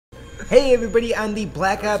Hey everybody, on the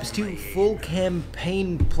Black Ops 2 full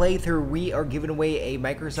campaign playthrough, we are giving away a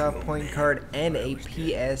Microsoft point card and a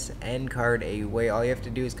PSN card away. All you have to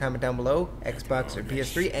do is comment down below, Xbox or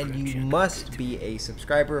PS3, and you must be a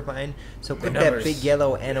subscriber of mine. So click that big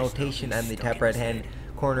yellow annotation on the top right hand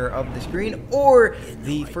corner of the screen or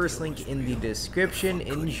the first link in the description.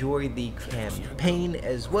 Enjoy the campaign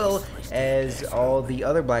as well as all the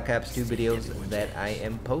other Black Ops 2 videos that I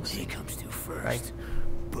am posting. Right.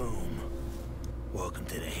 Boom. Welcome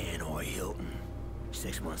to the Hanoi Hilton.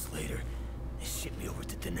 6 months later, they shipped me over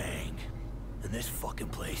to Da Nang. And this fucking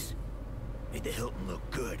place made the Hilton look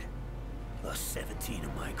good. Lost 17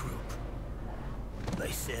 of my group. By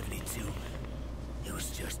 72, it was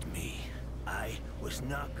just me. I was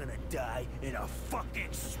not gonna die in a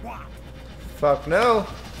fucking swamp. Fuck no.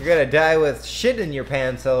 You're gonna die with shit in your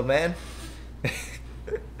pants, old man.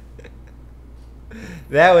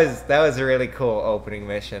 That was a really cool opening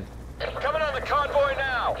mission. Coming on the convoy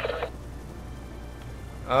now.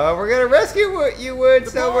 We're gonna rescue you,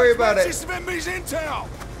 Woods. Don't worry about it. Some enemy's intel.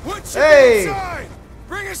 What's Hey! inside?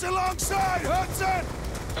 Bring us alongside, Hudson.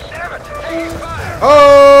 Damn it! Taking fire.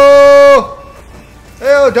 Oh!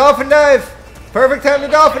 Hey, dolphin dive. Perfect time to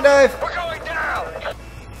dolphin dive. We're going down.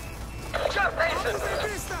 Jump, Mason.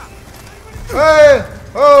 Hey!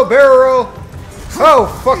 Oh, barrel roll. Oh,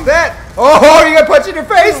 fuck that. Oh, you got punched in your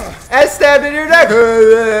face and stabbed in your neck.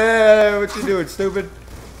 What you doing, stupid?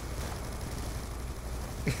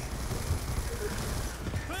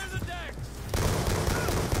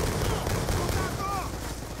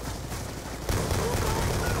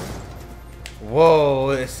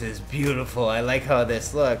 Whoa, this is beautiful. I like how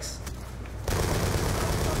this looks.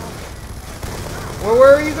 Well,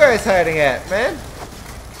 where are you guys hiding at, man?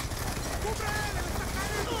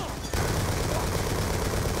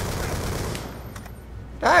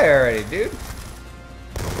 Die already, dude.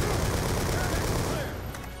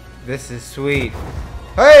 This is sweet.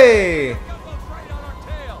 Hey!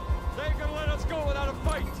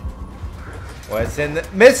 What's in the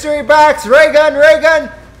mystery box? Ray gun, ray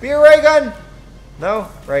gun! Be a ray gun! No,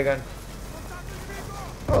 ray gun.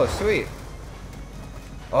 Oh, sweet.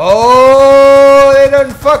 Oh, they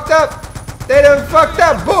done fucked up. They done fucked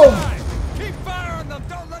up. Boom! Keep firing them.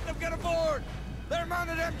 Don't let them get aboard. They're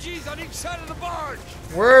mounted MGs on each side of the barge.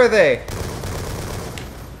 Where are they?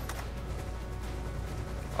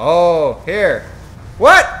 Oh, here.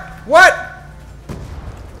 What? What?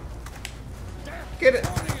 Get it.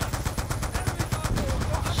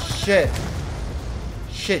 Shit.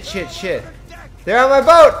 Shit, shit, shit. They're on my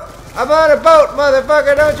boat. I'm on a boat,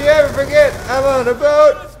 motherfucker. Don't you ever forget. I'm on a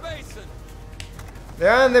boat.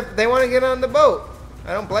 They're on the, they want to get on the boat.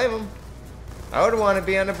 I don't blame them. I would want to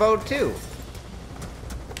be on a boat too.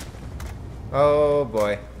 Oh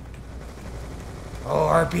boy. Oh,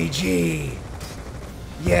 RPG.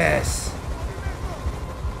 Yes.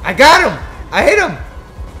 I got him. I hit him.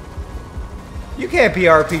 You can't be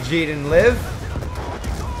RPG'd and live.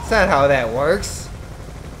 That's not how that works.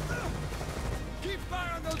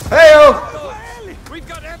 Hey-oh. We've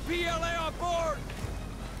got MPLA on board.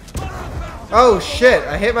 Oh shit,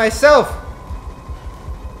 I hit myself.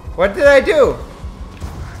 What did I do?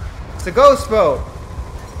 It's a ghost boat.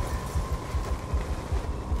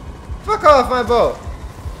 Fuck off my boat.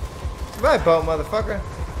 It's my boat, motherfucker.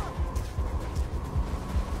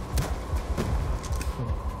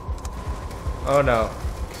 Oh no.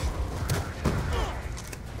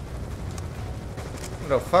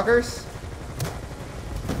 Little fuckers.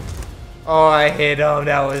 Oh, I hit him.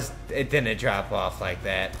 That was... It didn't drop off like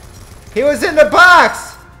that. He was in the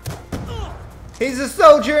box! He's a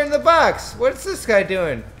soldier in the box. What's this guy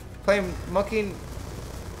doing? Playing monkey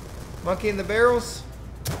in the barrels?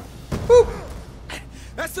 Whoop!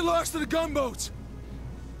 That's the last of the gunboats.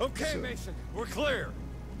 Okay, Mason, we're clear.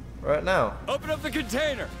 Right now. Open up the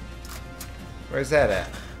container. Where's that at?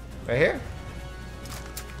 Right here?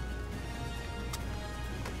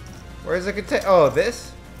 Where's the container? Oh,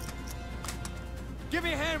 this? Give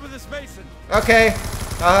me a hand with this, Mason. Okay,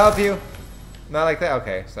 I'll help you. Not like that?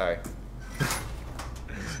 Okay, sorry.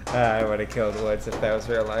 I would have killed Woods if that was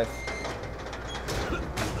real life.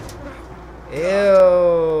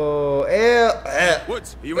 Ew. Ew.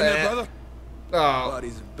 Woods, are you in there, brother? Oh.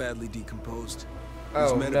 Bodies are badly decomposed.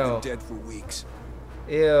 Oh, These men no. have been dead for weeks.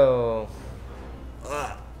 Ew.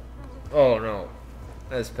 Oh no.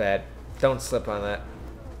 That's bad. Don't slip on that.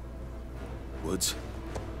 Woods.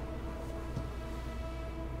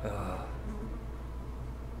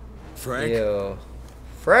 Frank? Ew.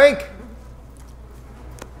 Frank!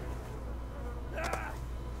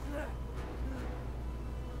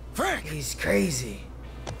 Frank! He's crazy.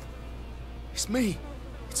 It's me.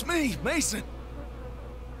 It's me, Mason.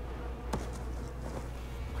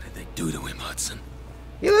 What did they do to him, Hudson?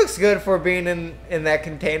 He looks good for being in that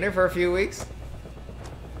container for a few weeks.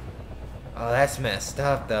 Oh, that's messed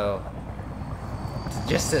up, though.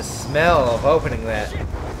 Just the smell of opening that.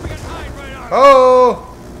 Oh!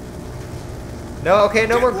 No, okay,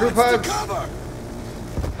 no more group hugs.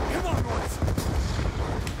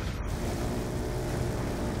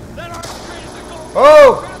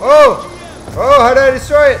 Oh! Oh! Oh, how did I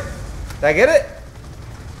destroy it? Did I get it?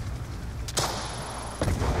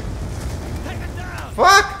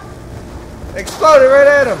 Fuck! Exploded right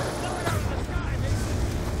at him.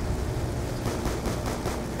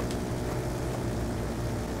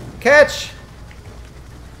 Catch!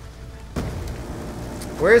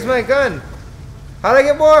 Where's my gun? How'd I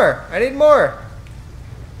get more? I need more.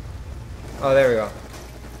 Oh, there we go.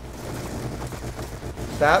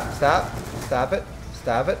 Stop, stop, stop it,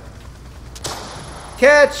 stop it.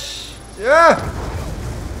 Catch! Ah!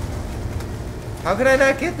 How can I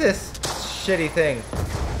not get this shitty thing?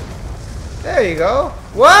 There you go.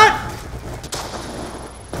 What?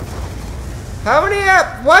 How many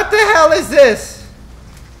what the hell is this?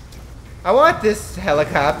 I want this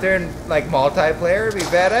helicopter and like multiplayer. It'd be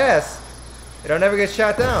badass. It don't ever get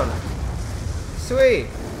shot down. Sweet.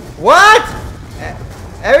 What?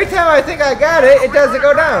 Every time I think I got it, it doesn't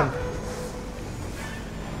go down.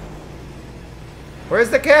 Where's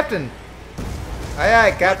the captain? Aye,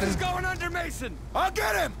 aye, captain. What's going under, Mason? I'll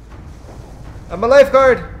get him. I'm a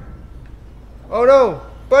lifeguard. Oh no,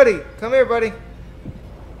 buddy, come here, buddy.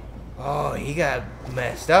 Oh, he got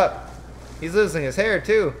messed up. He's losing his hair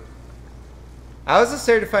too. I was a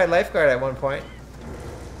certified lifeguard at one point.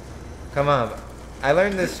 Come on, I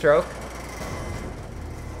learned this stroke.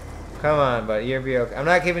 Come on, buddy, you'll be okay. I'm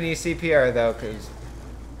not giving you CPR though, cause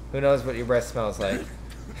who knows what your breath smells like.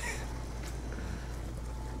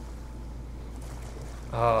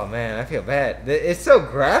 Oh man, I feel bad. It's so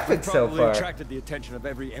graphic so far. Probably attracted the attention of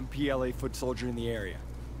every MPLA foot soldier in the area.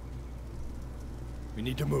 We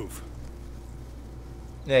need to move.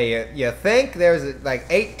 Yeah, you think there's like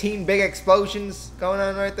 18 big explosions going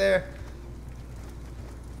on right there?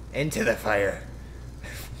 Into the fire.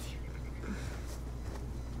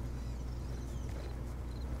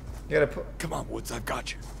 You gotta come on, Woods, I've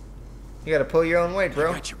got you. You gotta pull your own weight,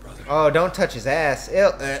 bro. I got you, brother. Oh, don't touch his ass.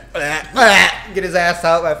 Ew. Get his ass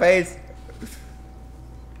out of my face.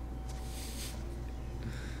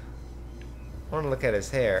 I want to look at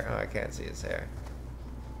his hair. Oh, I can't see his hair.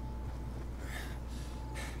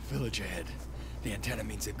 Village ahead. The antenna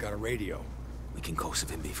means they've got a radio. We can call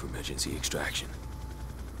Savimbi for emergency extraction.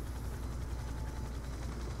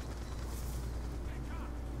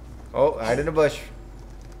 Oh, hide in the bush.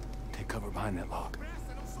 Take cover behind that log.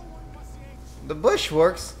 The bush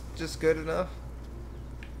works just good enough.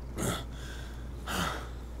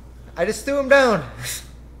 I just threw him down.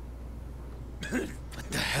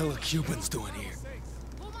 What the hell are Cubans doing here?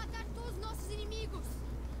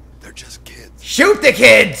 They're just kids. Shoot the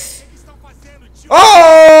kids!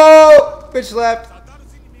 Oh! Bitch slapped.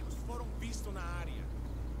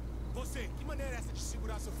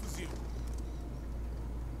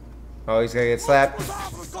 Oh, he's gonna get slapped.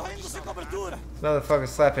 Motherfucker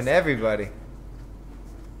slapping everybody.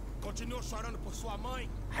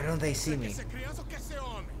 How don't they see me?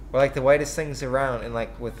 We're like the whitest things around and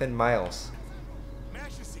like within miles.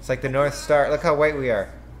 It's like the North Star. Look how white we are.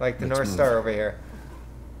 Like the North Star over here.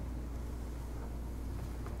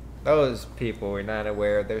 Those people were not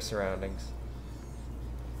aware of their surroundings.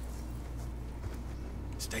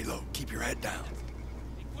 Stay low. Keep your head down.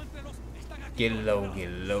 Get low, get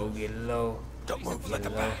low, get low. Don't move. Let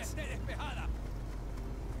them pass.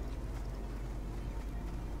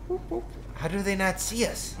 Whoop, whoop. How do they not see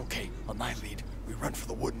us? Okay, on my lead, we run for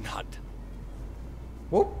the wooden hut.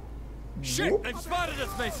 Whoop. Shit! Whoop. They've spotted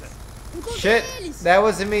us, Mason. Shit, that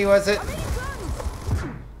wasn't me, was it?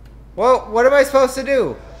 Well, what am I supposed to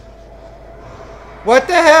do? What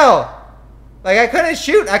the hell? Like, I couldn't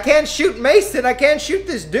shoot. I can't shoot Mason. I can't shoot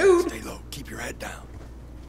this dude. Stay low. Keep your head down.